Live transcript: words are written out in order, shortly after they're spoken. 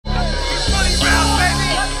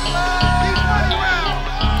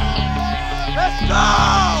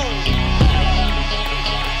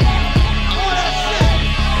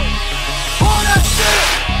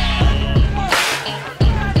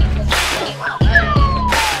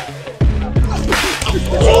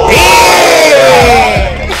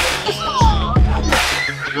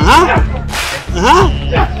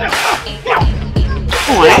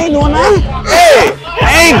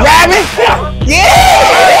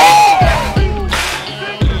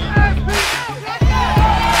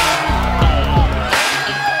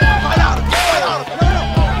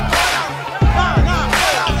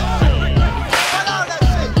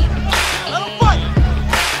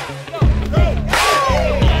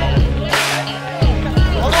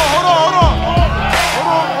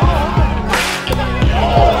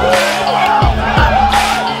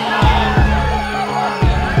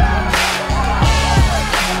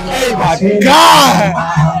God!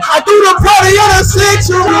 I threw the party of the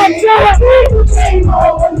century. Came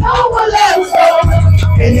over, no one left over.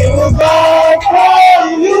 And it was all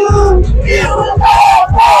for you. It was all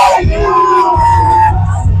for you.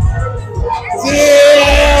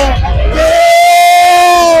 Yeah.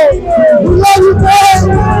 We love you, man.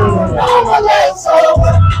 No one left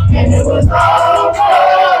over. And it was all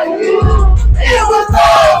for you. It was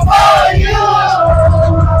all for you.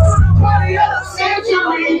 Party of the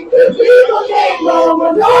century. The people came over,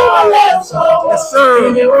 no one left over. Yes, sir.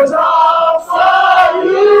 And it was all for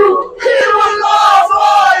you. It was all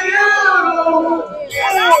for you.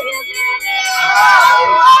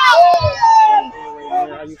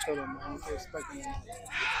 How you feeling, man? What you expecting?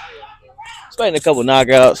 Expecting a couple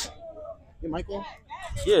knockouts. Your mic on?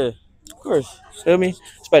 Yeah, of course. Feel me?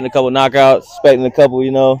 Expecting a couple knockouts. Expecting a couple,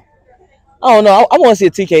 you know. I don't know. I want to see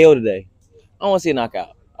a TKO today. I want to see a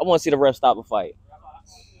knockout. I want to see the ref stop a fight.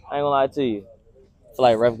 I ain't gonna lie to you. I feel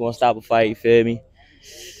like ref gonna stop a fight. You feel me?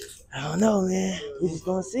 I don't know, man. We just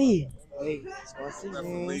gonna see. Hey, just gonna see,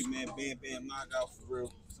 man. Bam, bam, knockout for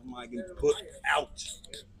real. Somebody getting put out.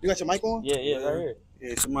 You got your mic on? Yeah, right here.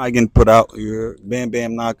 Yeah, somebody getting put out. You bam,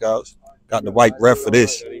 bam, knockouts. Got the white ref for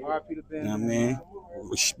this. You know what I mean?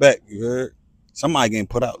 Respect, you heard? Somebody getting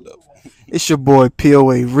put out, though. It's your boy,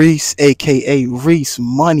 POA Reese, a.k.a. Reese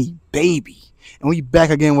Money Baby. And we back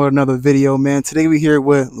again with another video, man. Today we here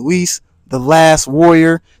with Luis, the last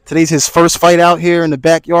warrior. Today's his first fight out here in the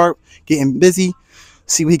backyard, getting busy.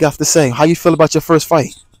 See what he got to say. How you feel about your first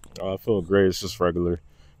fight? I feel great. It's just regular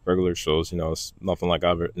shows. You know, it's nothing like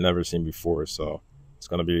I've never seen before. So it's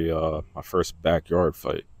going to be my first backyard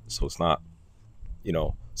fight. So it's not, you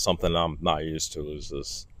know, something I'm not used to. It's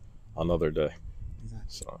just another day.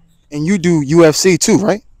 So. And you do UFC too,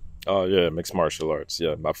 right? Oh, yeah, mixed martial arts.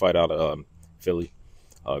 Yeah, I fight out of Philly,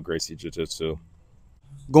 Gracie Jiu-Jitsu.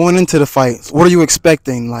 Going into the fight, what are you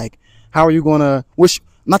expecting? Like, how are you going to,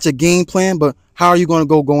 not your game plan, but how are you going to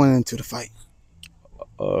go going into the fight?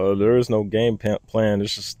 There is no game plan.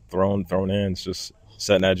 It's just thrown in. It's just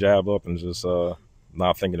setting that jab up and just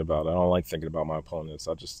not thinking about it. I don't like thinking about my opponents.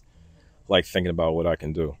 I just like thinking about what I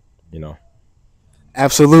can do, you know.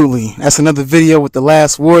 Absolutely. That's another video with the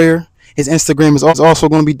last warrior. His Instagram is also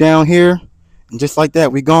going to be down here. And just like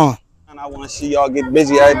that, we gone. And I want to see y'all get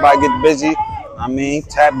busy. Everybody get busy. I mean,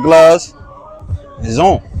 tap gloves. It's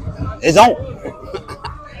on. It's on.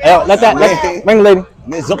 Hey, let bring the lady.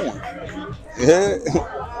 It's on. Yeah.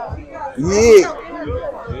 Yeah.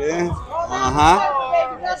 Yeah.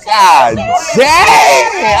 God dang!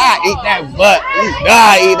 I eat that butt.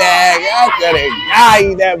 God eat that. God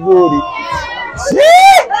eat that booty.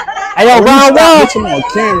 Shit. Hey, yo, round one. Put him on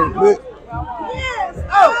camera, bitch.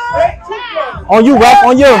 On you, ref.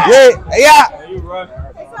 On you. Yeah.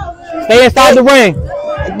 Stay inside the ring.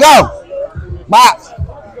 Go. Box.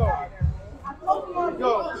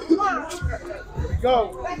 Go.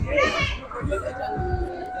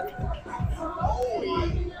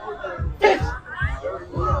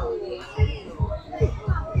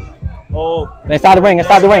 Oh, inside the ring.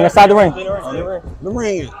 The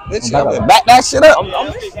ring. Bitch, back that shit up.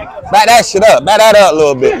 Back that shit up. Back that up a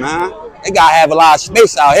little bit, man. They gotta have a lot of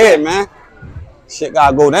space out here, man. Shit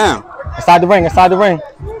gotta go down. Inside the ring. Okay.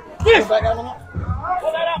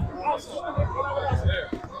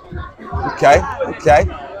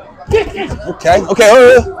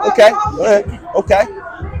 Go ahead.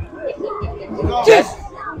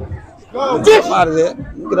 Get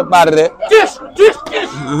up out of there.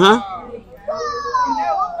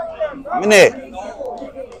 I'm in there.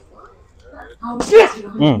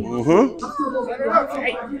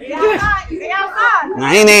 Nah,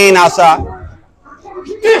 he ain't outside.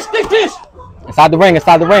 Inside the ring.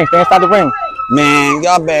 Stay inside the ring. Man,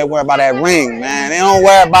 y'all better worry about that ring, man. They don't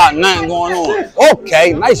worry about nothing going on.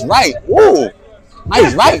 Okay, nice right. Ooh,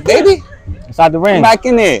 nice right, baby. Inside the ring. Come back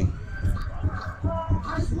in there.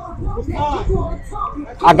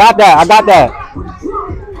 I got that.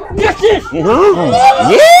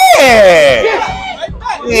 Yeah.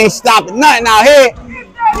 You ain't stopping nothing out here.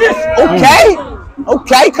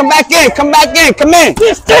 Okay. Come back in. Come in. Come on.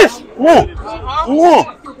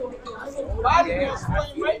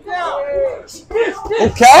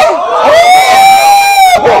 Okay.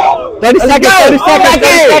 30 seconds. Get back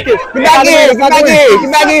in.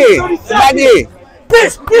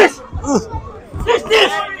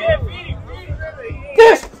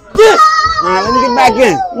 This. Let me get back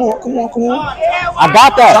in. Come on. I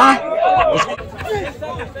got that.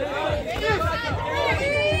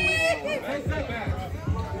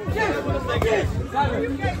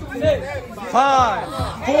 5,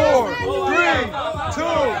 4, 3, 2,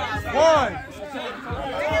 1.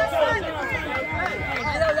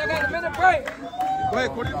 Go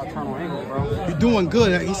ahead, Cody. You're doing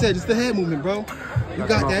good. He said it's the head movement, bro. You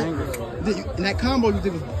got that. And that combo you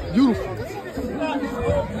did was beautiful.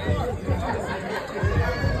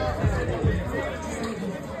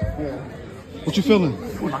 What you feeling?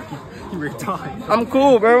 I'm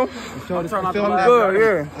cool, bro. I'm good,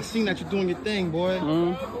 yeah. I seen that you're doing your thing, boy.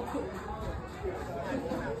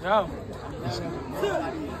 Yeah.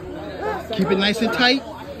 Keep it nice and tight.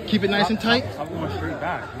 Keep it nice and tight. I'm going straight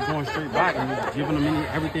back. He's going straight back and he's giving him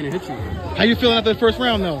everything to hit you. How you feeling after the first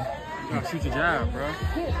round, though? You gotta shoot your jab, bro.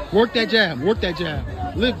 Work that jab. Work that jab.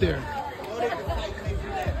 Live there.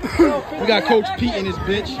 We got Coach Pete in this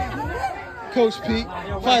bitch. Coach Pete,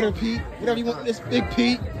 Fighter Pete, whatever you want. This Big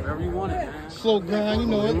Pete. Whatever you want it, man. Slow grind, you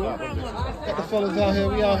know it. Got the fellas out here.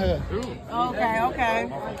 We out here. Okay.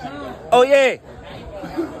 Oh yeah.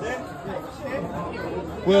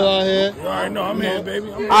 Will out here. You already know I'm here,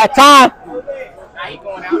 baby. All right, time.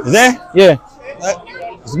 Is that? Yeah.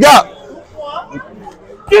 Let's go.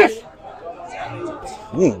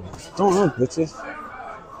 Don't look, bitches.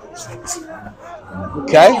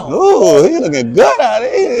 Okay. Ooh, he looking good out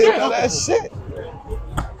here. All that shit.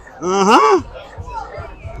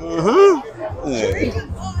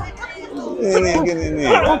 Get in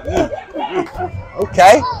there.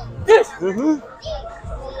 Okay.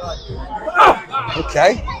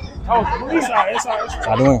 Okay. How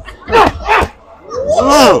doing?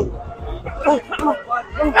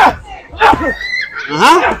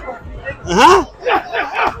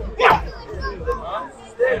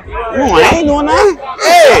 I ain't doing nothing.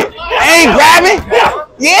 Hey, I ain't grabbing.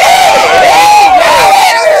 Yeah.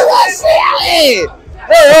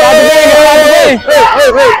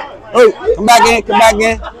 Hey, come back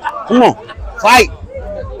in. Come on, fight.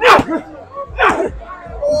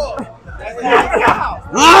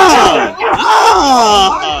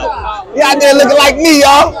 He out there looking like me,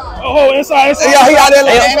 y'all. Oh, inside. Yo, he out there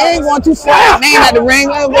looking. They ain't going too far. They ain't at the ring.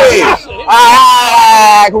 Let go ahead.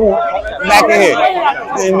 Alright, come on. Back in here.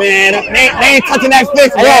 Hey, man, they ain't touching that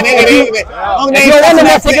fist, man. They ain't touching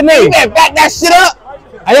that fist. You better back that shit up.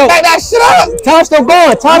 Back that shit up. Time's still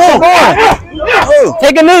going.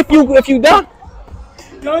 Take a knee if you done.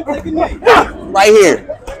 Right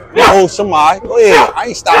here. Oh, somebody. Go ahead. I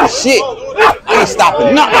ain't stopping shit. I ain't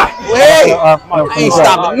stopping nothing. Go ahead. I ain't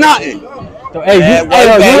stopping nothing. Hey, you in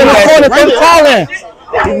the corner for the calling.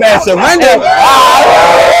 You better surrender.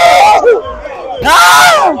 No!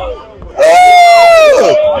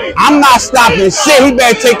 I'm not stopping shit. He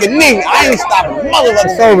better take a knee. I ain't stopping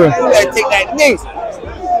motherfucker. Over. He better take that knee.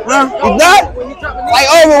 Huh? You done? Like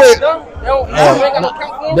over with.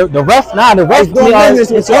 The ref doing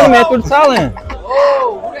business. It's one man through the calling.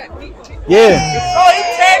 Yeah. Oh, he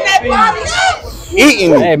tearing that body up.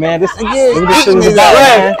 Eating me. Hey man, this Eating me. about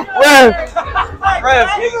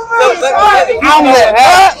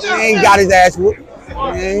He ain't got his ass whooped.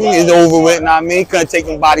 It's over with, not me. Couldn't take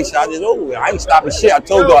them body shots. It's over with. I ain't stopping shit. I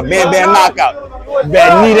told you, a bad knockout.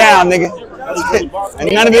 Bad knee down, nigga.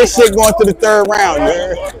 And none of this shit going to the third round,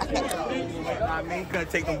 man. Couldn't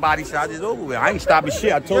take them body shots. It's over with. I ain't stopping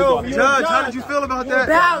shit. I told you. Judge, how did you feel about that?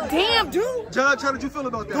 Damn, dude. Judge, how did you feel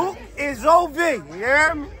about that? Duke is OV. You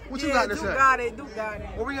hear me? What you got to say? Duke got it.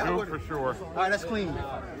 Where we at with it? For sure. All right, that's clean.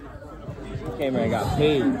 Came here and got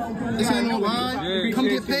paid. This ain't no lie. Come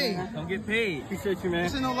get paid. Come get paid. Appreciate you, man.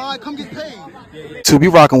 This ain't no lie. Come get paid. To be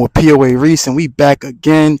rocking with POA Reese, and we back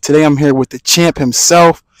again. Today I'm here with the champ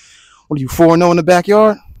himself. What are you, 4-0 in the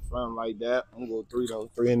backyard? Something like that. I'm gonna go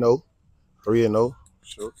 3-0. 3-0.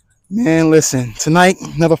 Sure. Man, listen, tonight,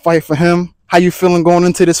 another fight for him. How you feeling going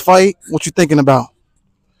into this fight? What you thinking about?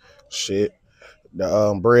 Shit.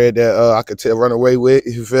 The bread that I could run away with,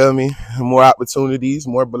 you feel me? More opportunities,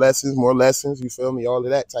 more blessings, more lessons, you feel me? All of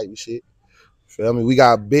that type of shit. You feel me? We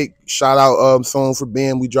got a big shout out song for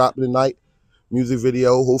Ben we dropped tonight. Music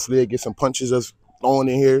video. Hopefully it get some punches us thrown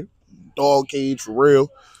in here. Dog cage for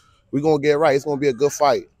real. We're gonna get it right. It's gonna be a good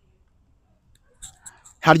fight.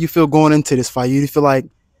 How do you feel going into this fight? You feel like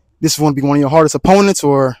this is going to be one of your hardest opponents,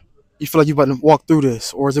 or you feel like you're about to walk through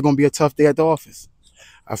this, or is it going to be a tough day at the office?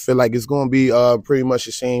 I feel like it's going to be pretty much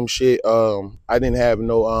the same shit. I didn't have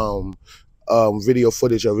no video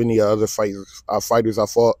footage of any other fighters I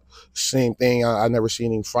fought. Same thing. I never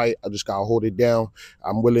seen him fight. I just got to hold it down.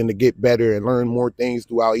 I'm willing to get better and learn more things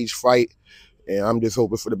throughout each fight, and I'm just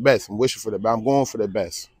hoping for the best. I'm wishing for the best. I'm going for the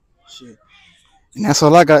best. Shit. And that's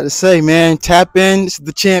all I got to say, man. Tap in. This is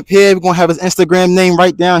the champ here. We're going to have his Instagram name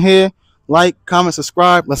right down here. Like, comment,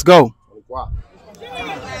 subscribe. Let's go. Wow. Come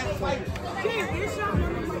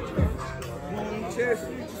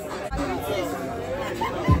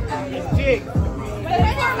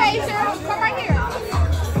right here.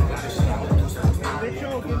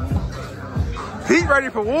 Pete ready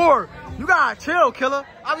for war. You gotta chill, killer.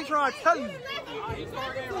 I be trying to tell you.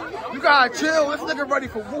 You gotta chill. This nigga ready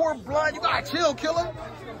for war, blood. You gotta chill, killer.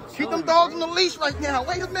 Keep them dogs on the leash right now.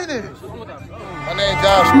 Wait a minute. My name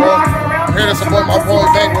Josh, bro. I'm here to support my boy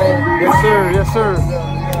Bankroll. Yes, sir. Yes, sir.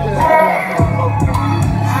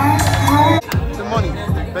 The money.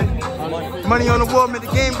 Money on the wall, make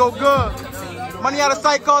the game go good. Money out of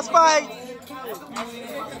sight cause fight.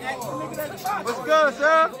 What's good,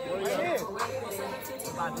 sir?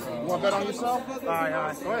 You want to bet on yourself? All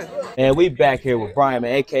right, go ahead. And we back here with Brian,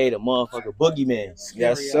 man, aka the motherfucker Boogeyman.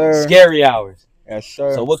 Yes, sir. Scary hours. Yes,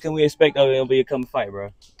 sir. So what can we expect of it? It'll be a coming fight, bro.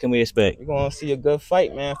 What can we expect? We're gonna see a good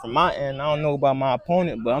fight, man. From my end, I don't know about my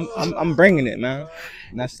opponent, but I'm bringing it, man.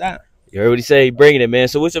 And that's that. You heard what he say, bringing it, man.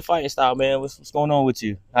 So what's your fighting style, man? What's going on with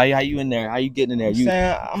you? How you in there? How you getting in there? You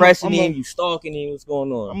pressing him? You stalking him? What's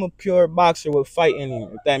going on? I'm a pure boxer with fight in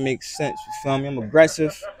him, if that makes sense. You feel me? I'm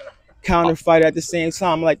aggressive, counter fighter at the same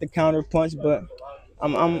time. I like to counter punch, but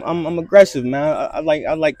I'm aggressive, man. I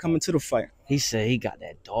like coming to the fight. He said he got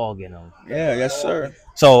that dog in him. Yeah, yes, sir.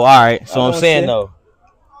 So all right. So I'm saying though,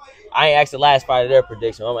 I ain't asked the last fight of their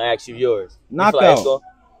prediction. I'm gonna ask you yours. Knockout.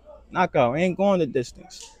 Knockout. Ain't going the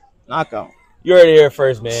distance. Knockout. You heard it here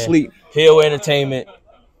first, man. Sleep. Hill Entertainment.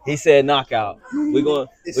 He said knockout. We're gonna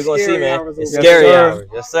see, man. It's Yes, scary sir. hours.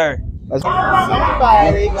 Yes, sir.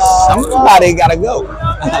 Somebody gotta go.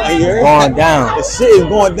 Going down. The shit is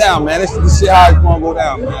going down, man. This shit how it's gonna go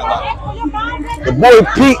down, man. Like, the boy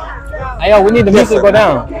Pete. Hey, yo, we need the music to go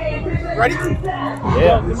down. Ready?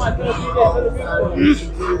 Yeah.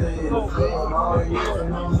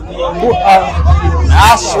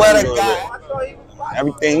 I swear to God,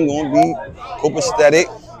 everything gonna be copacetic.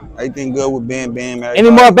 Everything good with Bam Bam. Any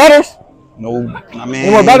more betters? No, I mean,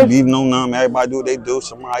 Any more betters? leave no none. Everybody do what they do.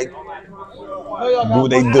 Somebody do what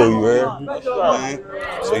they do. You heard? Man.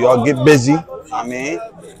 So y'all get busy. I mean,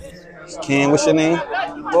 Ken, what's your name?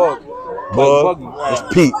 Bug. It's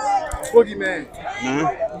Pete. Boogeyman. Man,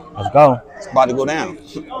 Let's go. it's about to go down.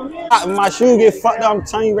 My shoes get fucked up. I'm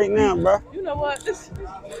telling you right now, bro. You know what?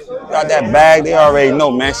 Got that bag. They already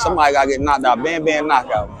know, man. Somebody gotta get knocked out. Bam Bam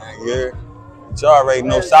knockout, man. You heard? You already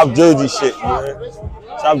know. South Jersey shit. You heard?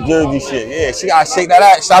 South Jersey shit. Yeah, she gotta shake that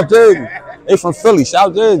out. South Jersey. They from Philly,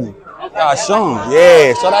 South Jersey. Gotta show them.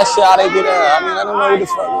 Yeah, so that shit how they get out. I mean, I don't know what the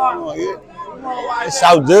fuck going on. Yeah. It's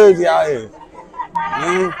South Jersey out here.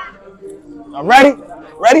 Man. I'm ready?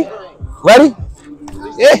 Ready? Ready?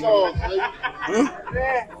 Yeah. Oh,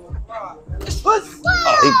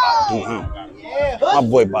 he about to do him. My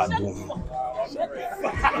boy about to do him.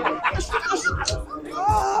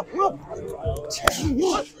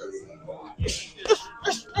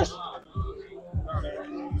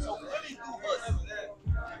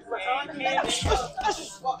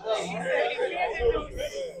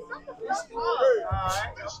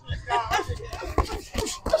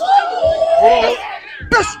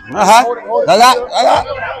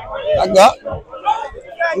 I got.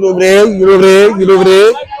 Get over there, get over there, get over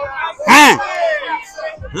there. Huh?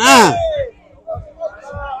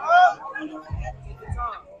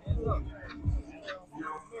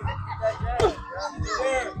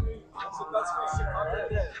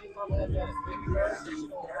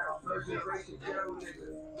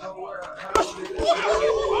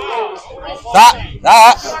 Stop.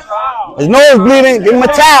 His nose bleeding. Give him a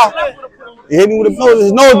towel. You hit him with a nose.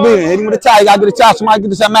 His nose bleeding. Hit him with a towel. You gotta get a towel. Somebody get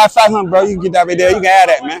this. Matter of fact, bro. You can get that right there. You can have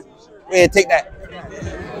that, man. Go ahead, take that.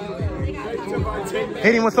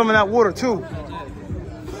 Hit him with some of that water too.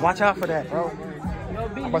 Watch out for that, bro.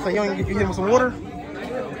 I'm about to say, you hit him with some water.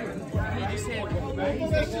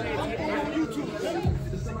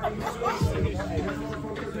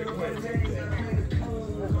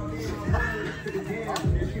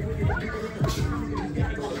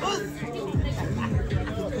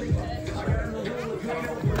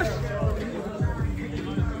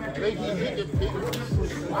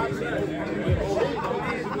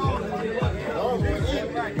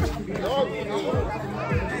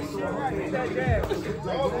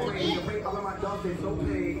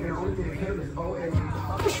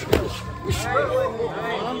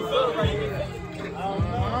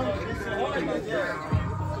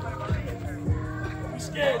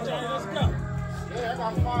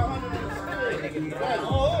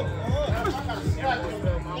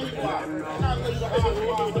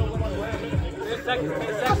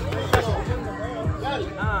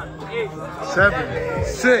 Seven,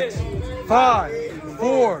 6, 5,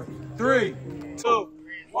 4, 3, 2,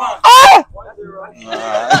 1. I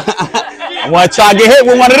want to try to get hit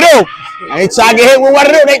with one of them. I ain't trying to get hit with one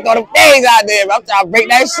of them. They throw them things out there. I'm trying to break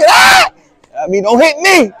that shit out. I mean, don't hit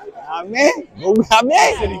me.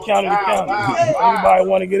 City county to county. Anybody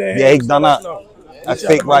want to get in here? Yeah, he done up. That's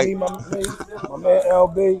fake, right? My man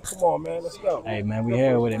LB, come on, man, let's go. Hey, man, we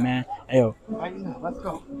here with it, man. Hey, yo. Let's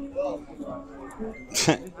go.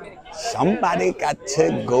 Somebody got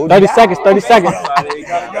to go 30 down. seconds, 30 seconds.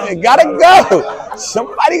 They gotta go.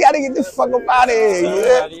 Somebody gotta get the fuck up out of here,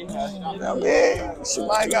 yeah? You know what I mean?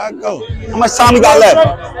 Somebody gotta go. How much time we got left?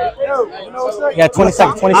 Yeah, 20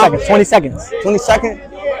 seconds, 20 seconds, 20 seconds. 20 seconds?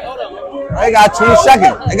 They got 20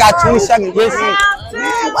 seconds. They got 20 seconds.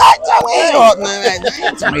 Man, what?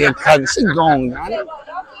 Tell me your cousin. She gone, man.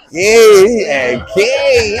 Yeah,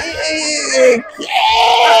 kid.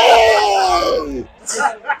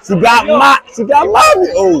 She got mommy.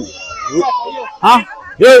 Oh. Huh?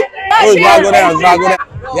 Yeah. Oh, it's about to go down. It's about to go down.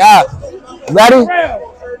 Yeah. Ready?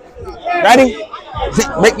 Ready?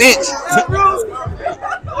 Make this.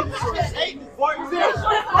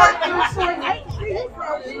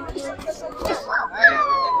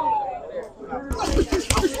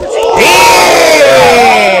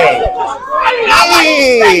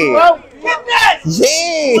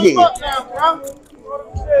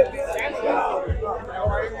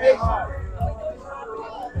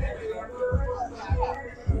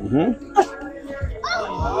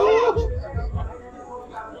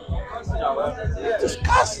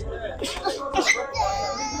 Disgusting.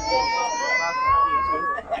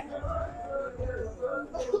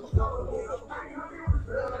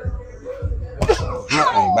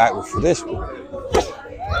 I'm back for this one.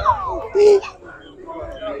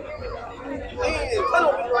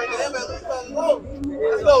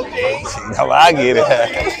 That's how I get it.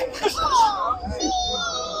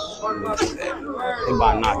 They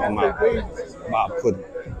about to knock him out. About to put him.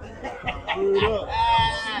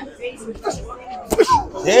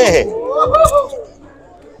 Yeah.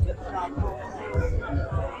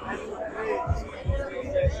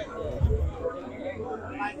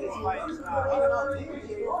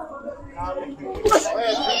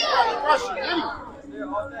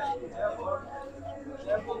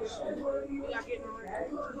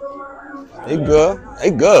 They good.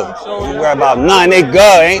 They good. Don't worry about none. They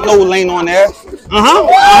good. Ain't no lane on there.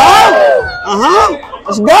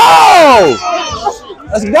 Let's go.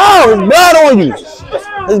 Let's go. There's blood on you.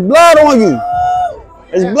 There's blood on you.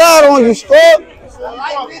 There's blood on you, Stop.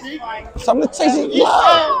 Something to taste his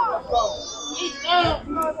blood.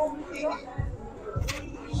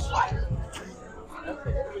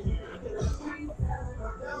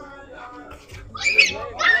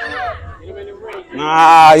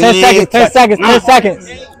 Nah, 10 seconds, 10 seconds, 10 seconds.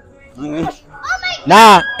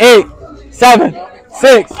 9, 8, 7,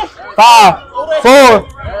 6, 5, 4,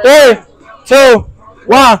 3, 2,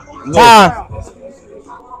 1. Time.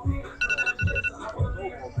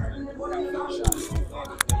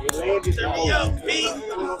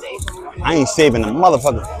 I ain't saving the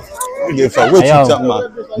motherfucker. I give a fuck what you talking about.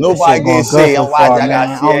 Nobody getting saved. I'm watching.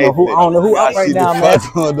 I don't know who up right now, man. It's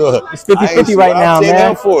 50-50 right now,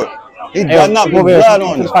 man. He done up with blood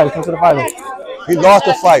on him. Come to the fighter. He lost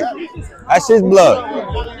the fight. That's his blood.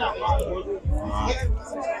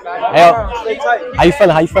 Hey, how you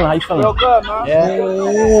feeling? How you feeling? How you feeling? Real good, man. Yeah.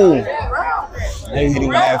 Ooh.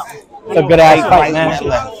 It's a good ass fight, man.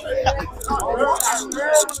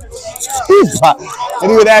 Hit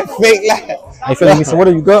him with that fake laugh. Hey, feeling me? So what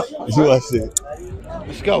do you got?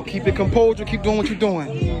 Let's go. Keep it composure. Keep doing what you're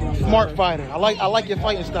doing. Smart fighter. I like your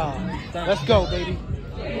fighting style. Let's go, baby.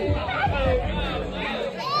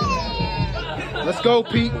 Let's go,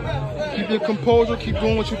 Pete. Keep your composure. Keep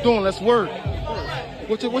doing what you're doing. Let's work.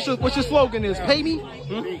 What's your slogan is? Pay me?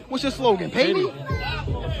 What's your slogan? Pay me?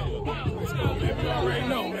 Let's go, baby. You already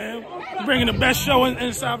know, man. We're bringing the best show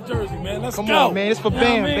in South Jersey, man. Let's go. Come on, man. It's for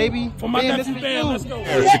Bam, baby. For my nephew Bam, let's go.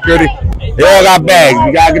 Security. They all got bags.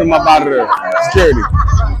 We gotta get them up out of there. Security.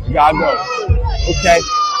 We gotta go. Okay.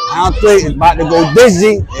 Round 3 is about to go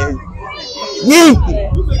dizzy. Yeet.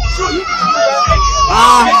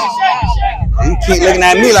 You keep looking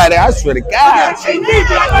at me like that. I swear to God.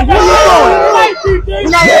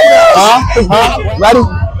 Ready?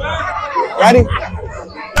 Ready?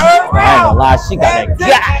 I ain't gonna lie, she got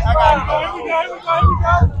that.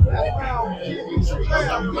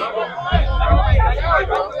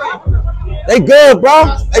 They good, bro.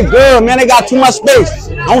 They good, man. They got too much space.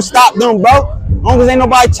 Don't stop them, bro. As long as ain't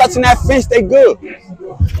nobody touching that fence, they good.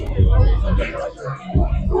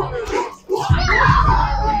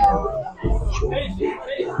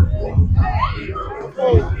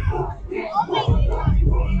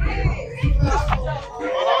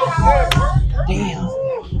 Damn.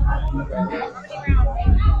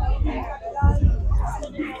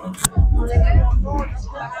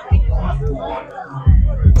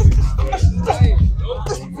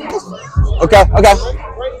 Okay.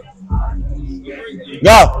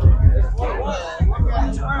 Go.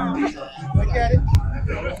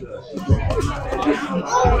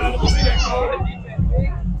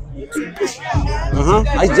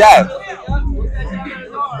 Nice jab.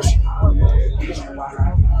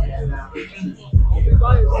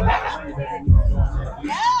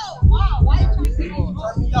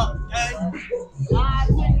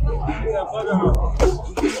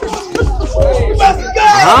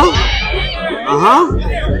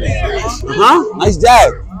 Nice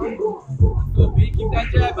jab. Keep that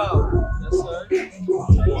jab out.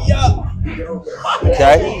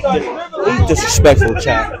 Okay. He's disrespectful,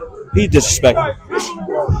 Chad. He's disrespectful.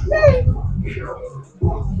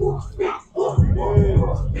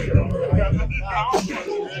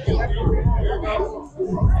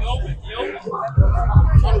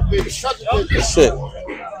 That's it.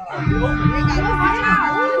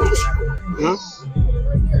 Huh?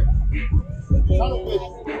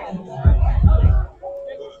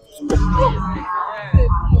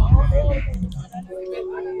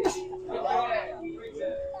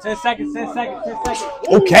 10 seconds.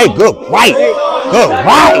 Okay, good right.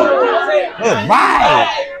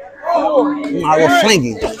 I was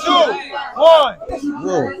flanking. 2, 1.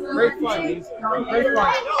 Great fight.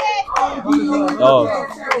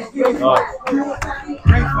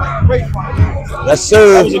 Great fight. Yes,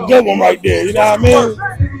 sir. That was a good one right there. You know what I mean?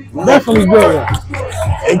 Definitely good one.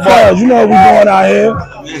 Hey, Carl, you know we going out here,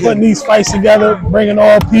 putting these fights together, bringing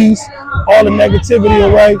all peace, all the negativity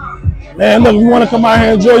away. Man, look, if you want to come out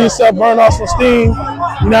here, enjoy yourself, burn off some steam. You know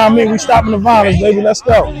what I mean? We stopping the violence, baby. Let's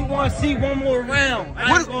go. I really want to see one more round.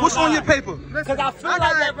 What's on your paper? Because I feel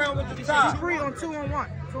like that round was the tie. 3 on 2 on 1.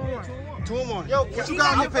 2 on 1. Yo, what you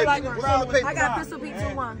got on your paper? What's on the paper? I got pistol beat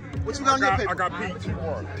 2-1. What you got on your paper? I got Pete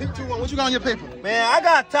 2-1. Pete 2-1. What you got on your paper? Man, I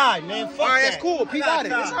got tied, man. Fuck All right, that. that's cool. Pete got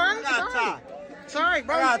it. It's all right. I got tied. It's all right,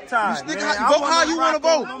 bro. I got tied. You Man, vote how you want to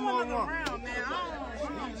vote.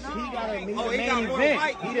 He the main event.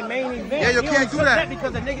 He the main event. Yeah, you can't do that.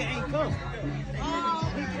 Because the nigga ain't come.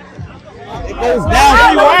 It goes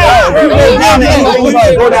down. If you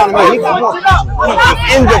go down the ring, he got more.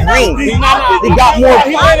 In the ring, he got more.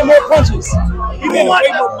 He landed more punches. He landed way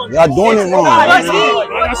more punches. Y'all doing it wrong.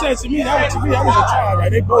 Like I said, to me, that was a tie, right?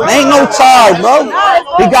 They both. There ain't no tie, bro.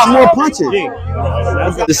 He got more punches.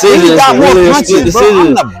 Decision. Got more Really a punches, split bro.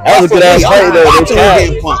 decision. That was a good ass fight, though. They tied.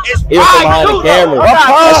 Even from behind the camera.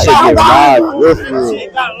 That shit get live.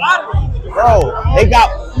 Bro, they got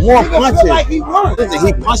more punches. He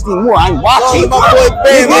punched him more. I ain't watching. He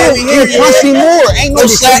punched him more. Ain't no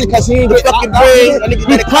shot because he ain't the fucking brain.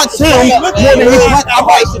 He punched him more than he punched. All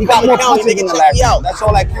right, he got more punches in the last round. That's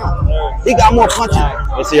all that counts. He got more punches.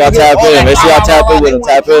 Let's see y'all tap in. Let's see y'all tap in with him.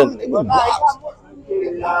 Tap in. He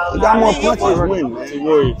got more punches. Win, man.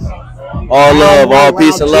 Warriors. All love, all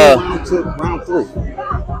peace and love. Round 3.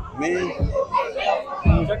 Man.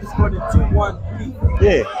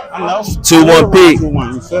 Yeah, I know. 2-1 Pete.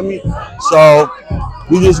 2-1, you feel me? So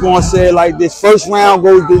we just gonna say it like this. First round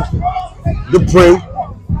goes to Dupree.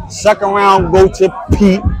 Second round go to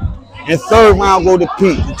Pete. And third round go to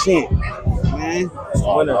Pete, the champ. Man.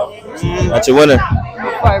 That's your winner.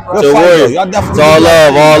 That's your warrior. It's all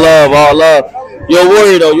love, all love, all love. You're a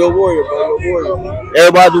warrior though, you're a warrior, bro. You're a warrior.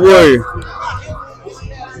 Everybody's a warrior.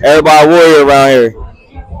 Everybody a warrior around here.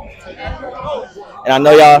 And I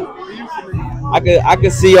know y'all, I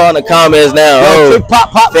could see y'all in the comments now.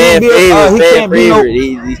 Pop fan favorite, fan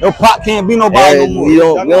favorite. No, Pop can't be nobody no more. We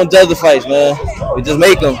don't judge the fights, man. We just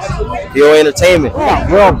make them. Your entertainment.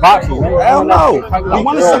 Real boxing. Hell no. I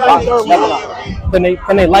want to see Putting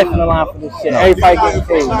their life on the line for this shit. Every fight getting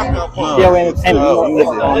paid. Real entertainment.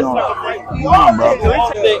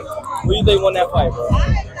 What do you think won that fight, bro?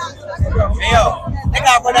 Hey, yo, they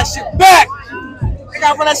gotta run that shit back.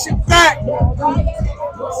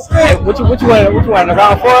 Hey, what you want in the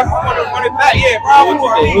round 4? Run it back, yeah, bro.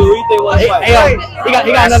 Who you think won that fight? He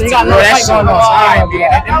got another fight going on. All right,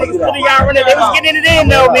 man. Y'all running. They was getting it in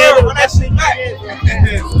though, man. Run that shit back.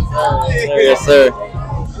 Yes, sir.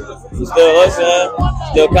 You still us, man?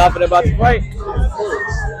 Still confident about the fight? Of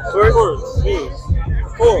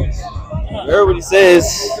course. Heard what he says.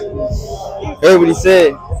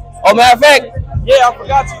 Oh, matter of fact, yeah, I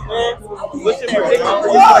forgot you, man. What's your prediction for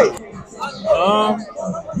your fight? I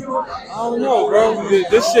don't know, bro.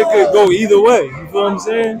 This shit could go either way. You feel what I'm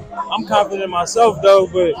saying? I'm confident in myself, though,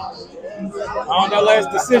 but I don't know. Last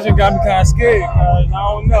decision got me kind of scared. I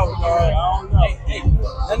don't know.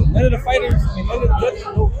 None of the fighters, none of the judges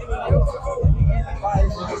know.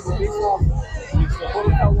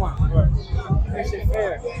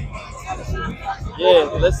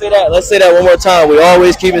 Yeah, let's say that. Let's say that one more time. We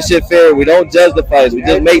always keep the shit fair. We don't judge the fights. We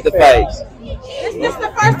just make the fights. This is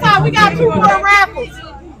the first time we got 2 more raffles.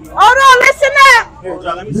 Hold on, listen up. Here,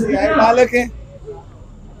 John, let me see. Everybody looking?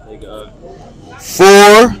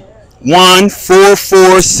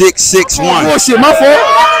 4144661. Oh shit, my fault.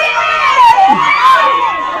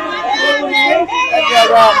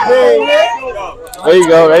 There you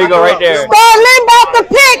go. There you go. Right there. Starlin about to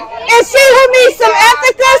pick and see who needs some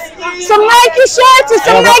Ethicas, some Nike shorts, and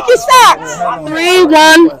some Nike socks.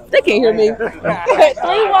 3-1. They can't hear me.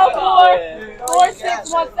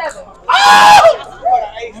 314-4617. Oh!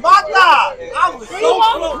 My God! I was so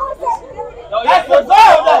close. That's the bird,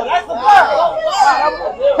 though. That's the bird.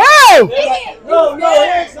 Hey! No,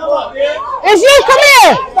 come up, man. It's you. Come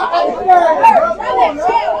here.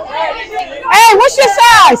 Hey, what's your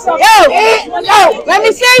size? Yo, let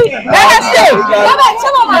me see. Let me see.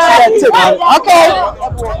 Come on, okay.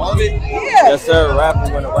 Yeah. Yes, sir.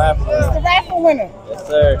 Raffle winner. Raffle winner. It's the raffle winner. Yes,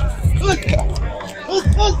 sir.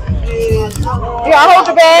 You gotta hold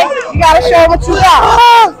the bag. You gotta show what you got.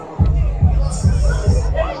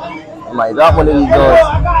 I might drop one of these joints.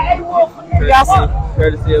 You got some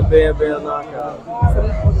Courtesy of Bam Bam Knockout.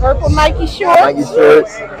 purple Nike shorts. Nike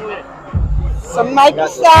shorts. Some Nike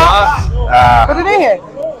socks. Put it in here.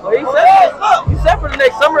 Well, he said for the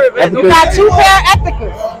next summer event. You got 2 pair of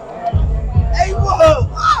Ethicas. Hey, whoa.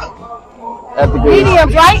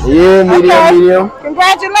 Mediums, right? Yeah, medium.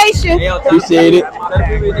 Congratulations. Appreciate it.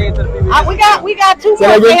 We got 2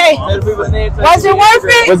 more. Hey, was it worth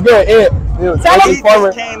it? What's good? Anthony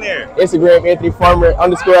Farmer. Instagram Anthony Farmer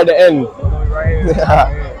 _@ the end.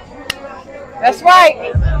 That's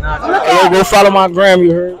right. Go follow my gram.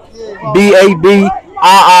 You heard?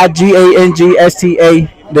 BABIIGANGSTA.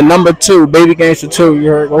 The number 2, Baby Gangster 2. You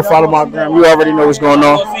heard? Go follow my gram. You already know what's going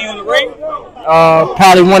on.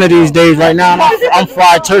 Probably one of these days. Right now, I'm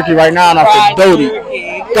fried turkey. Right now, and I'm for Dodie.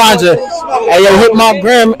 Ganja. Hey, yo, hit my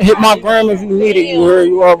gram if you need it. You heard?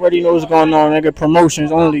 You already know what's going on. Nigga,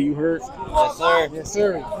 promotions only. You heard? Yes, sir. Yes,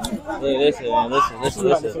 sir.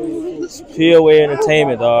 Listen. POA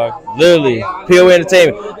Entertainment, dog. Literally, POA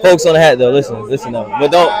Entertainment. Folks on the hat, though. Listen though.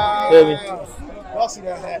 But don't feel me. Y'all see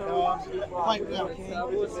that hat, dog? Pipe down, King.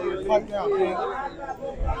 Pipe down, King.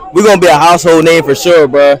 We're gonna be a household name for sure,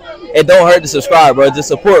 bro. It don't hurt to subscribe, bro. Just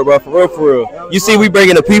support, bro. For real. You see, we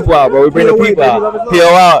bringing the people out, bro. We bring the people out.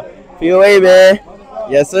 PO out. POA, man.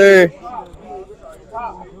 Yes, sir.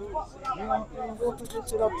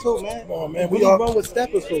 Come on, man.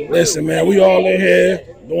 Listen, man. We all in here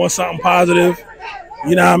doing something positive.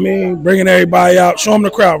 You know what I mean? Bringing everybody out. Show them the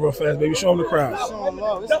crowd real fast, baby. Show them the crowd.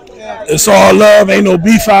 It's all love. Ain't no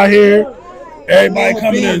beef out here. Everybody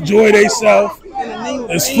coming to enjoy themselves.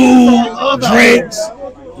 There's food, drinks,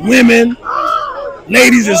 women.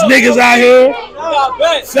 Ladies is niggas out here.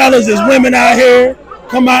 Fellas is women out here.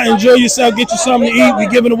 Come out and enjoy yourself. Get you something to eat. We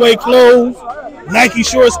giving away clothes. Nike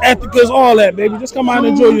shorts, Ethicas, all that, baby. Just come out and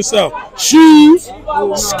enjoy yourself. Shoes,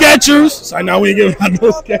 Skechers. Sorry, now we ain't giving out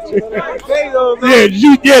no Skechers.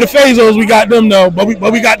 Yeah, the Fazos, we got them though, but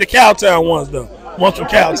we got the Cowtown ones though. Ones from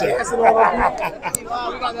Cowtown.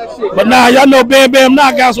 But nah, y'all know Bam Bam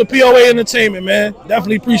Knockouts with POA Entertainment, man.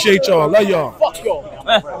 Definitely appreciate y'all. Love y'all. Fuck y'all.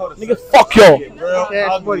 Nigga, fuck y'all.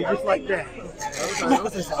 Cash money, just like that.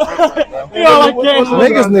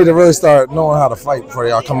 Niggas need to really start knowing how to fight before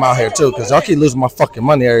y'all come out here too, cause y'all keep losing my fucking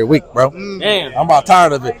money every week, bro. Damn. I'm about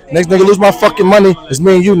tired of it. Next nigga lose my fucking money, it's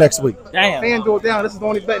me and you next week. Damn. FanDuel down. This is the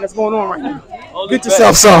only bet that's going on right now. Get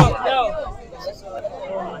yourself some.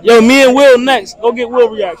 Yo, me and Will next. Go get Will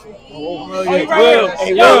reaction. Will. Will.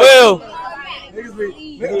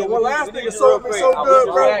 The last nigga sold me so good,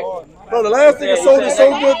 bro. Bro, the last nigga sold me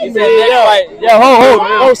so good to me.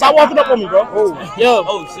 Yo, stop walking up on me, bro. Yo.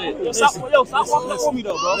 Oh, shit. Yo, stop walking up on me,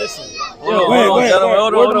 though, bro. Listen. Yo,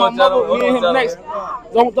 Hold on. Me and him next.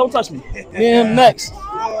 Don't touch me. Me and him next.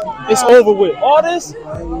 It's over with. All that.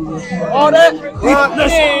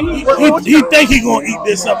 He think he gonna eat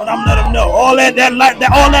this up, but I'm letting him know. All that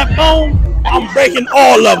bone, I'm breaking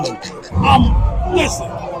all of them. Listen.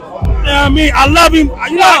 You know what I mean? I love him.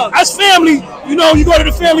 You know, that's family. You know, you go to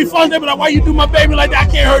the family function, they be like, why you do my baby like that? I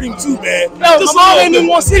can't hurt him too bad. Yo, just my mom ain't even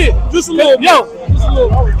want to see it. Just a little bit. Yo,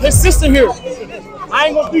 his sister here. I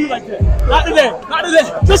ain't gonna do you like that. Not today.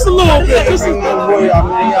 Just a little bit.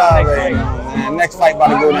 Man, next fight about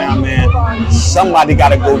to go down, man. Somebody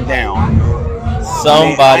gotta go down.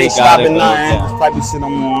 Somebody gotta go down. This fight be sitting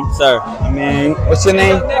on. Sir. I mean, what's your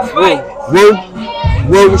name?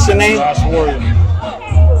 Will, what's your name? Last Warrior.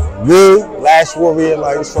 Will, Last Warrior,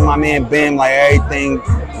 like it's for my man Bam, like everything,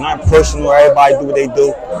 not personal, everybody do what they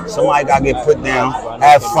do. Somebody gotta get put down.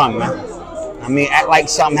 Have fun, man. I mean, act like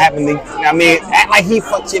something happened to. I mean, act like he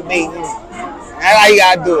fucked your baby. That's how you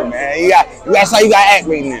gotta do it, man. That's how you gotta act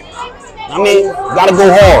right now. I mean, you gotta go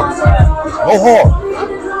hard. Go hard.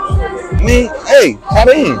 I mean, hey, cut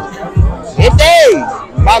in. Hit day.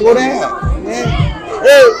 About to go down. Man.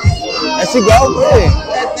 Hey, there she go. Hey,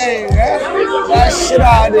 that thing, man. That shit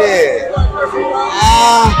out there.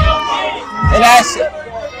 And that shit.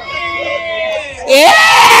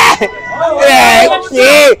 Yeah!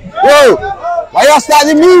 Yeah! Yo! Why y'all start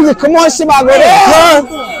the music? Come on, shit, about to go down.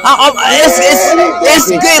 It's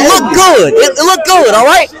good. It look good. It look good, all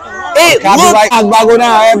right? It look like I'm about to go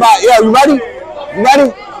down. Everybody, yo, you ready? You ready?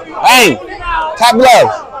 Hey, top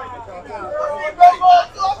gloves.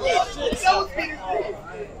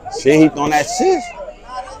 Shit, he throwing that shit.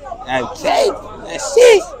 That cake, that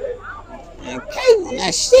shit. That cake,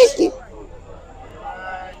 that shit.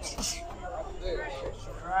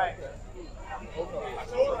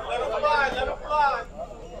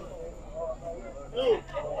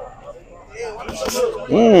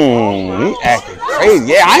 He acting crazy.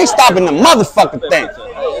 Yeah, I ain't stopping the motherfucking thing.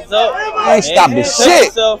 I ain't stopping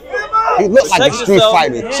shit. He look like a street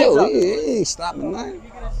fighter too. He ain't stopping nothing.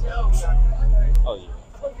 Oh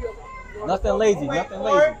yeah. Nothing lazy. Nothing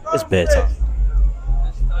lazy. It's bedtime.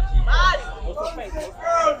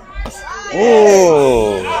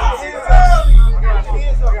 Ooh.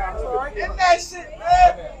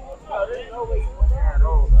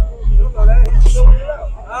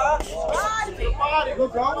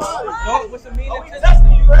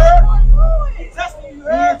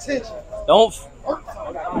 Don't.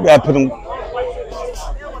 You gotta put him.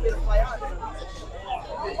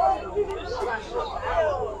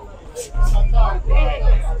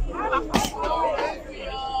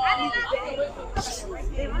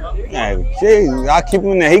 Hey, geez, I keep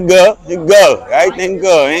him in there. He good. He good. Everything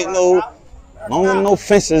good. Ain't no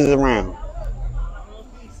fences around.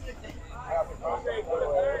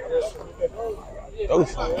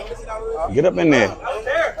 Get up in there.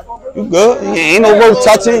 You good? Ain't no rope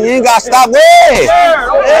touching. You ain't got to stop there.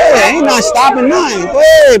 Yeah, ain't nothing stopping nothing. Go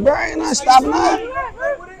ahead, bro. Ain't nothing stopping nothing.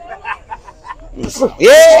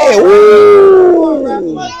 Yeah.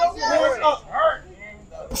 Woo.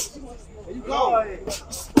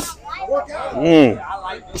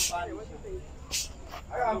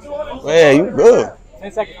 Yeah, you good.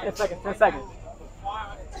 10 seconds, 10 seconds, 10 seconds.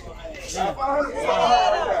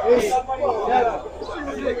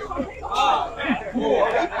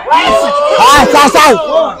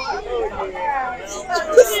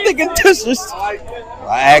 This nigga dishes.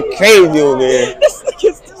 I act crazy over there.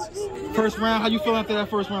 First round, how you feel after that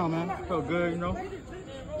first round, man? Felt good, you know.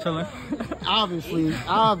 Chilling. Obviously,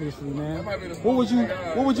 man. What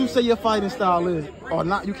would you say your fighting style is? Or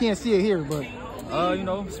not? You can't see it here, but you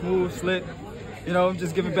know, smooth, slick. You know,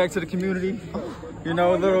 just giving back to the community. You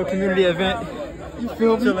know, a little community event. You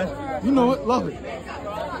feel me? Chilling. You know it. Love it.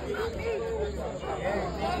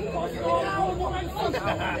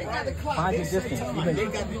 Find your distance.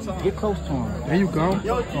 Get close to him. There you go.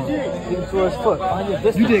 Get him to his foot. Find your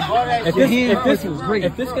distance. You did.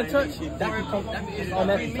 If this can touch, that can come. On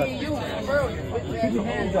that can touch. Keep your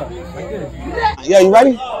hands up. Like this. Yeah, you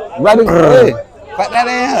ready? Ready? Hey, cut that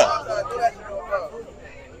in up.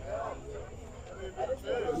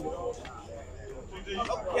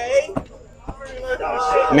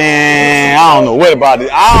 Man, I don't know what about it.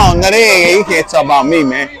 I don't know. You can't talk about me,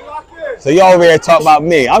 man. So you over here talk about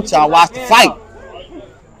me. I'm trying to watch the fight.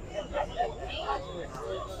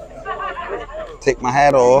 Take my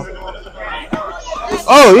hat off.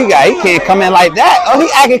 Oh, he can't come in like that. Oh, he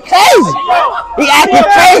acting crazy.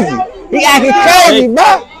 He acting crazy,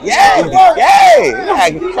 bro. Yeah. He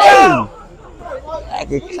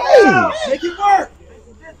acting crazy. Make it work.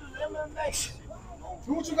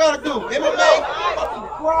 Do what you gotta do. MMA.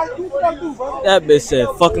 That bitch said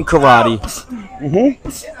fucking karate.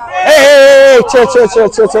 Hey, chill.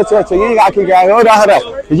 You ain't gotta kick out. Hold on.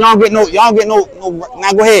 Y'all don't get no.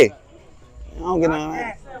 Now go ahead. Y'all don't get no.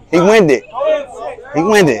 He winded.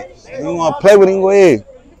 You wanna play with him? Go ahead.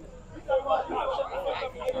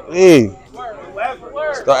 Hey,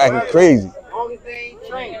 start acting crazy.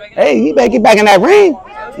 Hey, you better get back in that ring.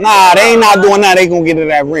 Nah, they ain't not doing that. They gonna get to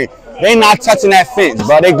that ring. They not touching that fence,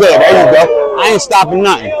 bro. They good. There you go. I ain't stopping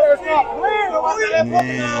nothing.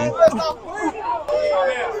 Man.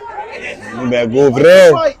 You better go over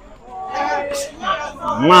there.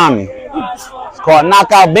 Mommy. It's called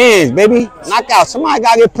knockout bands, baby. Knockout. Somebody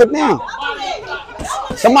gotta get put down.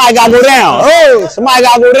 Somebody gotta go down. Oh, somebody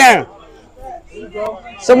gotta go down.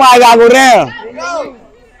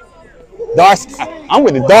 I'm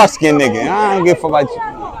with the dark skinned nigga. I don't give a fuck about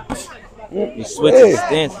you. You switching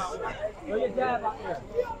stances. Oh,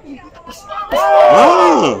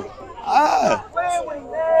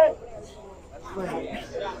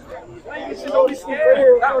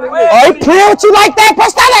 he playing with you like that, bro?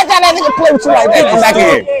 Stop letting that nigga play with you like that. Come back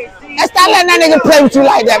here. Stop letting that nigga play with you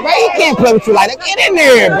like that, bro. He can't play with you like that. Get in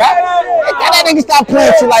there, bro. Tell that nigga stop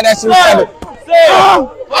playing with you like that. So oh!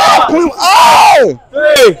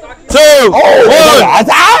 3, 2, 1.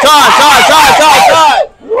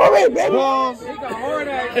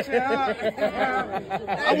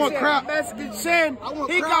 I want crowd Mexican chin.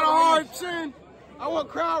 He got a hard chin. I want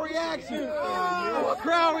crowd reaction. I want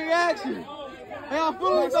crowd reaction. How y'all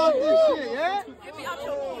feeling about this shit, yeah?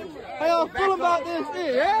 How y'all feeling about this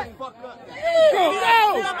shit, yeah?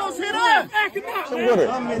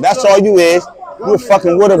 That's all you is. You a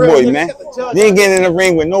fucking water boy, man. You ain't getting in the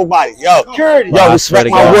ring with nobody. Yo, respect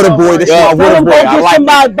my water boy. This is my water boy. I like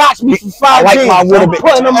somebody box me for 5 days. I like my water boy.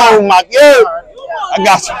 Oh my God. I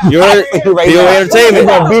got you. You're right now. Entertainment.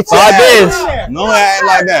 Gonna beat your ass. No, I ain't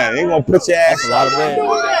like that. They gonna put your ass. A lot of bad.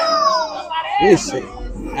 This shit.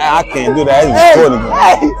 I can't do that. It's recording.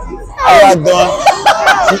 How y'all doing?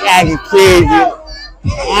 She acting crazy.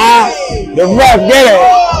 The ref, get it.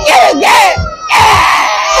 Get it.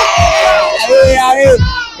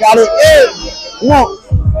 Got it. Come on.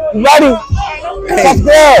 You ready? Tough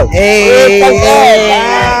girl.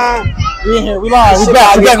 We live. We back. I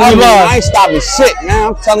ain't stopping shit, man.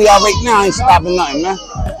 I'm telling y'all right now, I ain't stopping nothing, man.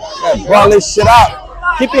 Ball this shit out.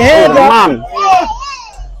 Keep your hands up. Mommy.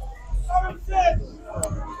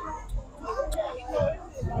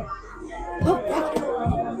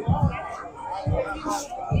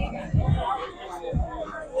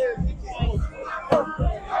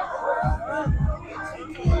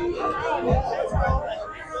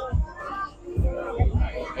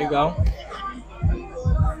 There you go.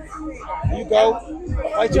 You go.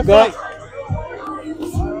 Fight your fight.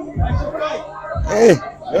 Hey.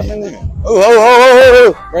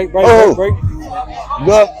 Oh. Break. Good.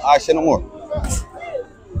 All right, say no more.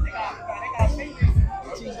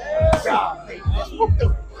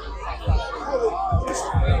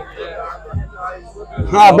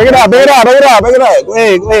 Bring it up. Go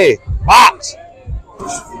ahead. Box.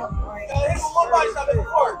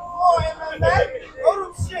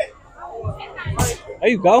 There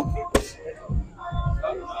you go.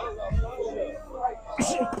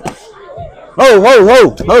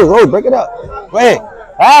 Oh, break it up. Go ahead.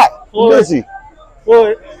 Busy.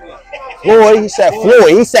 Floyd, he said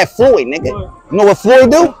Floyd, nigga. You know what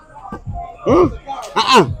Floyd do?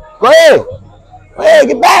 Go ahead,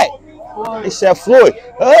 get back. He said Floyd.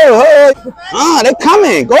 They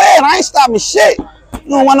coming. Go ahead, I ain't stopping shit. You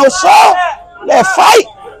don't want no show? Let fight.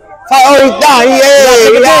 Oh, he's down. He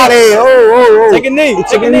out here. Take a knee.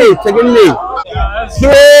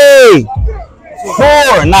 3,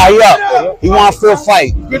 4. Nah, he up. He want a full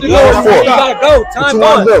fight. Good to go. You gotta go. Time what you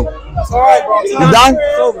want to do? It's all right, bro.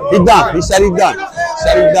 He done? He said he's done.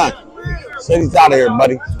 Said he's out of here,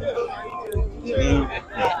 buddy.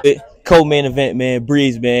 Co-main event, man.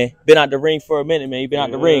 Breeze, man. Been out the ring for a minute, man. You been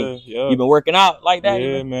out the ring. Yeah. You been working out like that?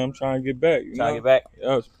 Yeah, man. I'm trying to get back. Trying to get back?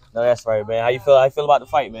 Yeah. No, that's right, man. How you feel about the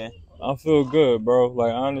fight, man? I feel good, bro.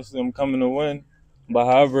 Like, honestly, I'm coming to win. But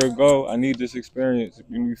however it go, I need this experience.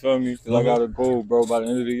 You feel me? Because I got a goal, bro. By the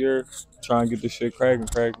end of the year, trying to get this shit cracking,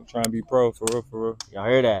 trying to be pro, for real. Y'all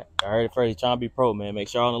heard that? Y'all heard it first. Trying to be pro, man. Make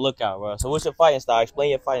sure you're on the lookout, bro. So what's your fighting style? Explain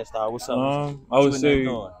your fighting style. What's up? I would say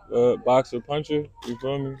boxer, puncher. You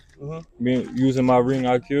feel me? Using my ring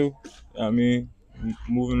IQ. I mean,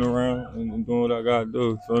 moving around and doing what I gotta do.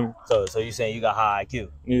 You feel me? So you saying you got high IQ?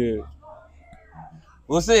 Yeah.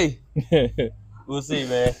 We'll see. We'll see,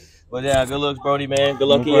 man. But yeah, good looks, Brody, man. Good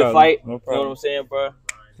luck in your fight. No problem. You know what I'm saying, bro?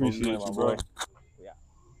 Appreciate you, bro.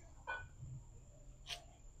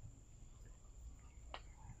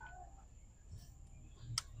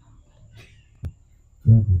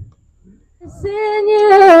 In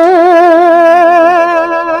you,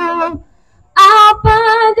 I'll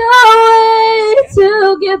find a way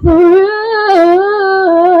to get through.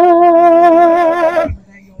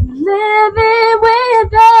 Living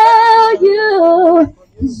without you,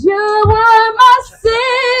 'cause you were my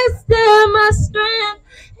sister, my strength,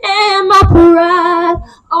 and my pride.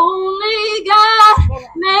 Only God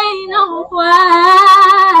may know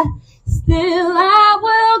why. Still, I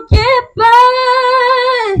will get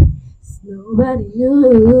by. Nobody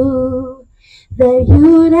knew that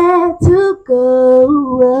you'd have to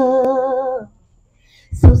go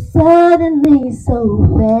so suddenly, so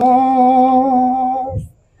fast.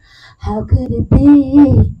 How could it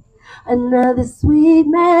be another sweet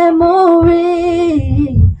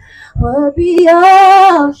memory would be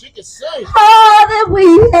all that we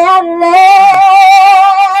had left.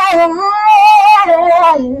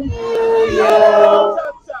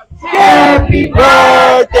 Happy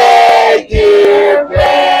birthday, dear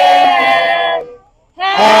friend.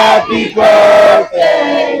 Happy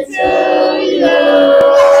birthday to you.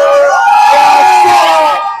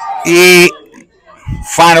 Yeah.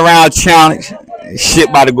 Final round challenge. Shit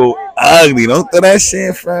about to go ugly. Don't throw that shit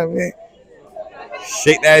in front of me.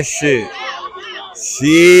 Shake that shit.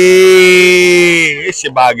 Shit. This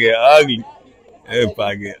shit about to get ugly. It about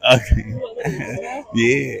to get ugly.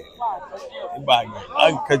 Yeah. It about to get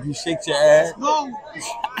ugly because you shake your ass.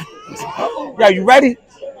 Yo, you ready?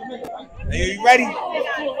 Hey, you ready?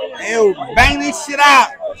 Hey, bang this shit out.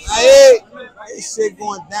 Hey, this shit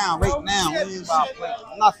going down right now. We ain't about to play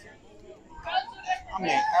nothing. I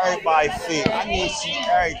mean, everybody fit. I need to see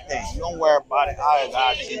everything. Don't worry about it. I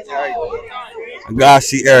gotta see everything. I gotta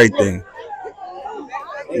see everything.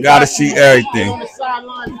 Gotta see everything.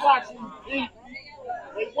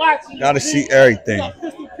 Gotta see everything.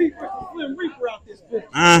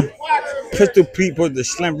 Pistol Pete with the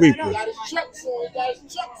Slim Reaper.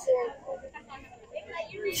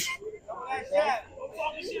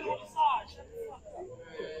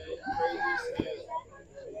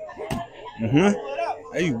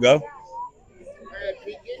 There you go.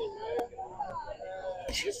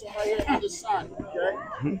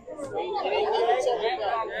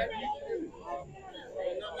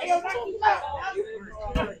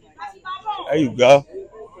 There you go.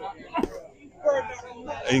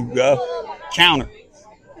 There you go. Counter.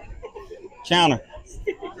 Counter.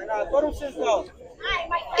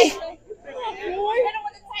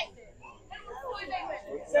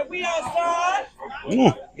 Come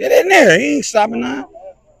on, get in there. He ain't stopping now.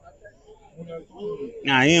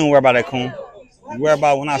 Nah, you don't worry about that, coon. You worry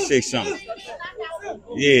about when I say something.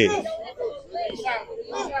 Yeah.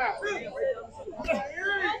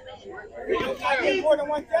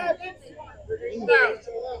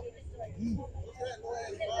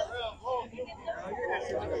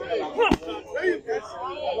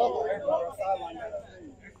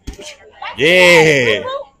 Yeah.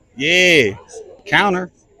 Yeah.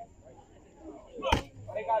 Counter.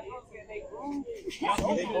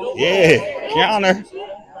 Yeah. Counter.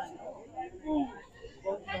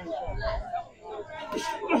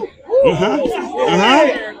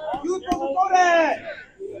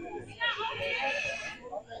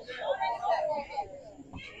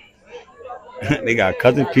 They got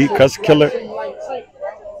Cousin Pete, Cousin Killer.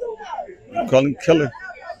 Call him Killer.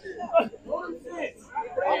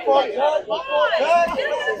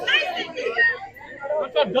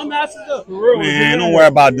 Man, don't worry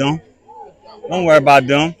about them. Don't worry about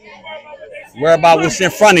them. Worry about what's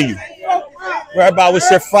in front of you. Worry about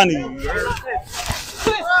what's in front of you.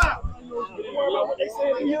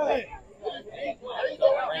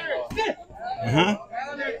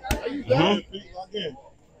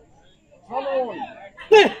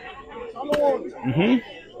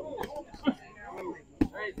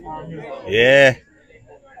 Yeah.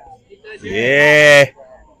 Yeah.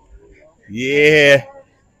 Yeah.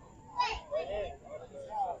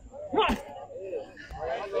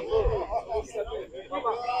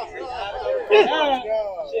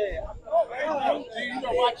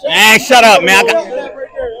 Man, shut up, man. I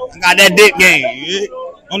got that dip game.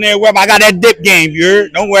 Don't even worry about. I got that dip game, you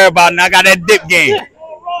heard? Don't worry about it. I got that dip game.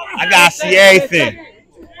 I gotta see everything.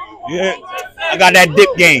 Yeah. I got that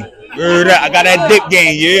dip game. You heard that? I got that dip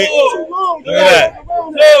game, yeah. Look at that.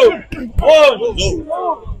 2,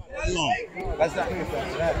 1.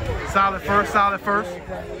 Solid first.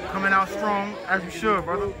 Coming out strong as you should,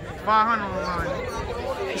 brother. 500 on the line.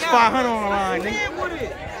 It's 500 on the line,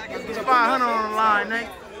 nigga. It's 500 on the line, nigga.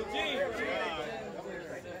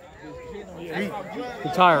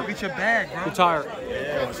 You're tired. Get your bag, bro. You're tired.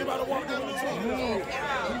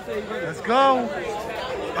 Let's go.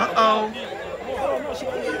 Uh-oh.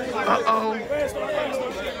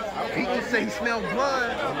 Pete just say he smelled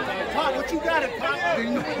blood. Pop, what you got it, Pop?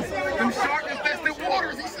 Them shark-infested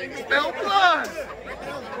waters, he say he smelled blood.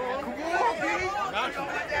 Come on, Pete.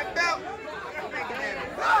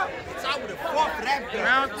 I would have fought for that belt.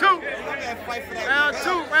 Round 2.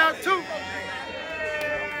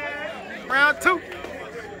 Round 2.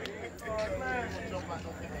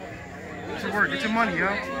 Get your work, get your money, yo.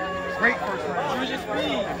 Great first round. Use your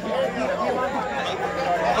speed.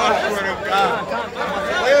 I swear to God.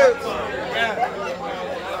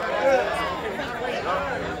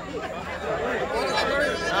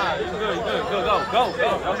 Go.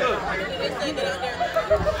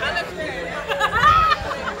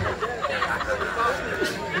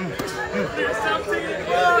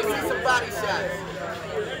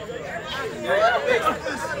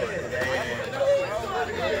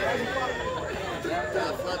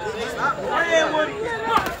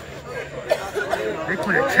 They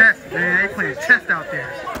playing chess, man. They playing chess out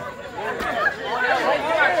there.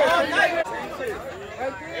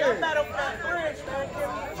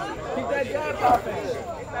 Keep that jab popping.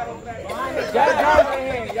 Jab in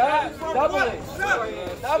hand, y'all. Double it.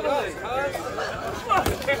 Double it.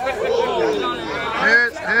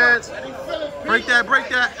 Heads, heads. Break that, break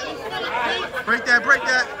that. Break that, break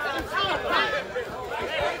that.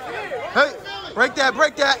 Hey, break that,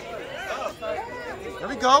 break that. There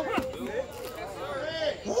we go.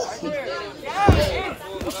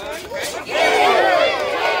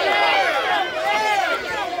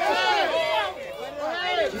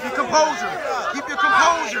 Keep your composure. Keep your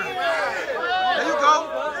composure. There you go.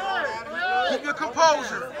 Keep your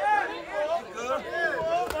composure.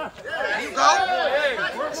 There you go.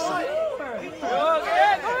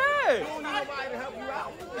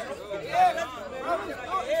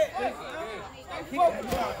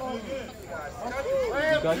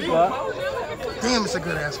 Damn, it's a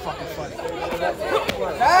good ass fucking fight.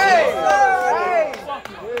 Hey! Hey!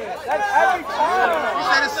 That's every time. He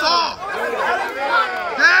said it's soft.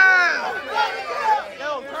 Damn! Yo,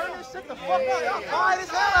 turn this shit the fuck up. Y'all quiet as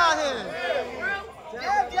hell out here.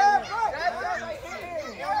 Jab, jab, right.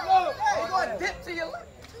 Hey, you gonna dip to your left.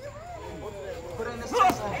 Put it in his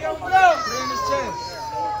chest. Hey, yo, Blue. Put it in his chest.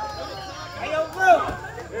 Hey, yo, Blue.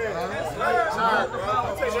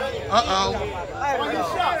 Uh-oh.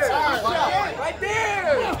 Right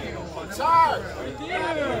there. Charge.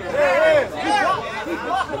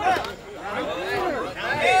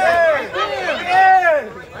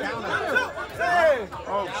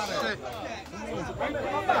 Oh, shit.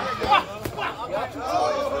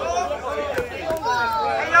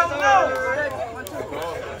 Hey, yo, Blue.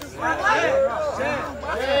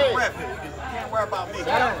 Can't worry about me.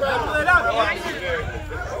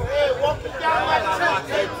 Hey, walk it down like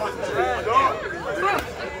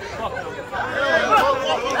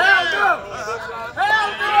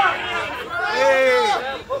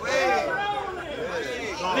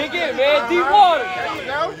Dig in, man. Deep water.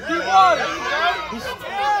 Deep water.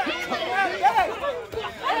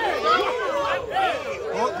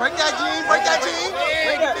 Oh, break that gene, break that gene.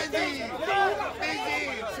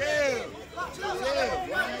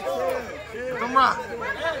 Come on.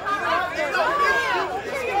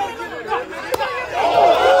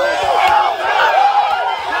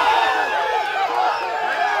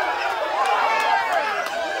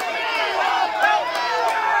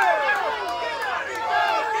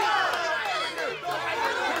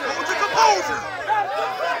 Hold your composure.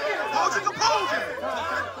 Hold your composure.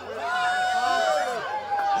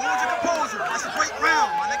 Hold your composure. That's a great round,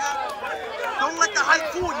 my nigga. Don't let the hype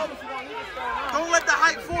fool you. Don't let the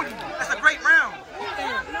hype fool you. That's a great round.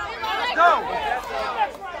 Let's go.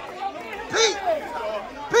 Pete.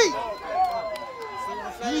 Pete.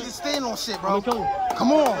 You need to stand on shit, bro.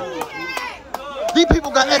 Come on. These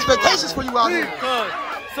people got expectations for you out here.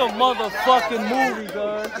 It's a motherfucking movie,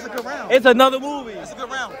 guys. That's a good round. It's another movie. That's a good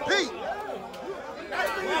round. Pete.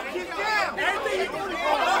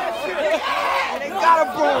 They got a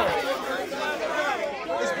ball.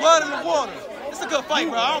 It's blood in the water. It's a good fight,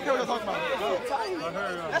 bro. I don't care what you're talking about.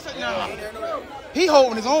 That's a nah. He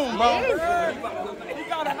holding his own, bro.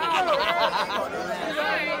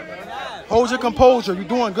 Hold your composure. You're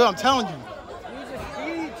doing good. I'm telling you.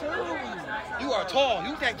 You are tall.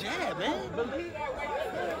 Use that jab, man.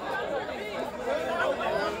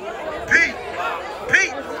 Pete.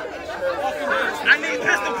 Pete. I need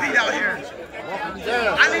Pistol Pete out here.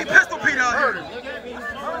 I need Pistol Pete out here.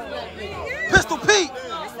 Pistol Pete.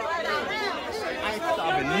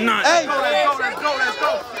 Hey, let's go, let's go, let's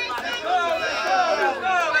go.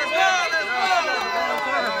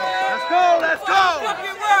 Let's go.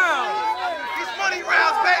 These money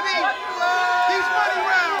rounds, baby. These money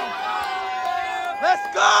rounds. Let's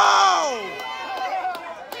go.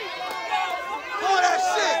 Call that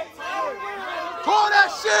shit. Call that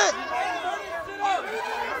shit.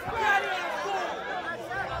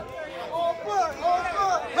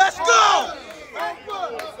 Let's go.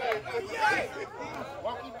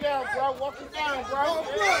 walk it down, bro. Walk it down, bro.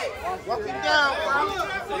 Walk it down, bro.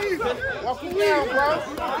 Walk it down, bro.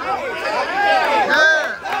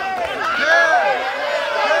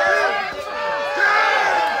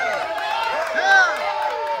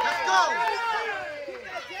 Let's go.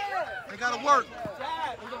 They gotta work.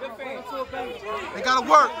 They gotta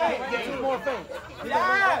work.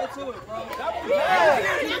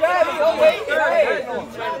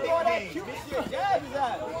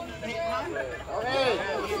 Take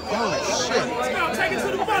it to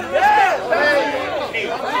the bottom.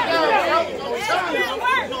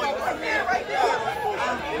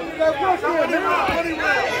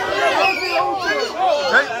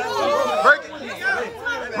 Break it.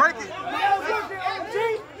 Break it.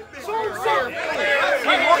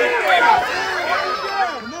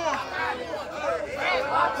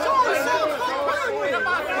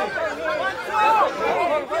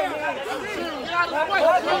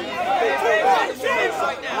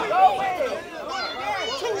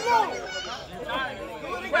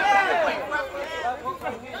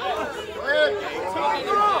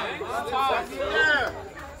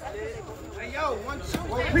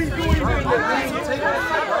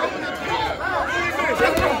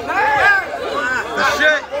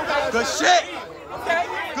 Good shit.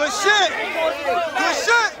 Good shit. Good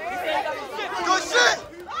shit. Good shit.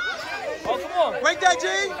 Oh, come on. Break that, G.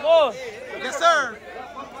 Come on. Yes, sir.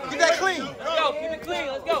 Get that clean. Let's go. Keep it clean.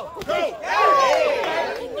 Let's go.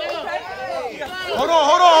 Hold on,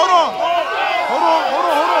 hold on, hold on. Hold on, hold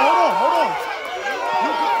on, hold on, hold on, hold on.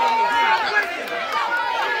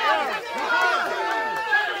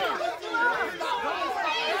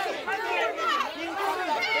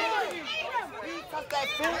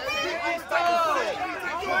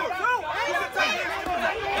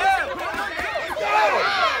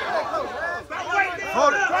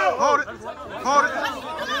 Hold it, hold it, hold it.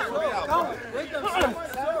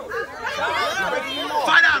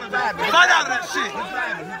 Fight out of that. Fight out of that shit.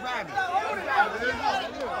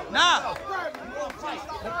 Now.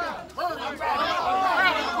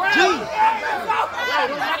 G.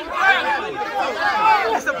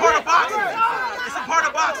 It's a part of boxing. It's a part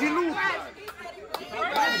of boxing.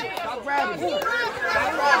 Stop grabbing.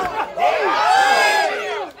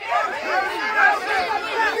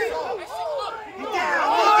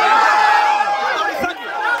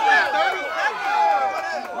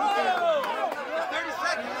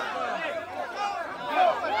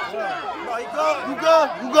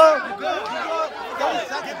 You go. 30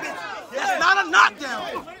 seconds. That's not a knockdown.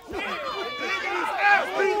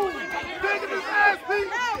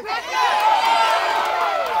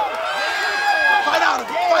 Fight out of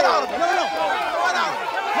it. Fight out of it. No. Fight out of it.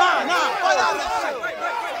 Nah. Fight out of that shit.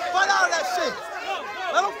 Fight out of that shit.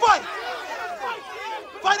 Let him fight.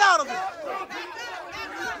 Fight out of it.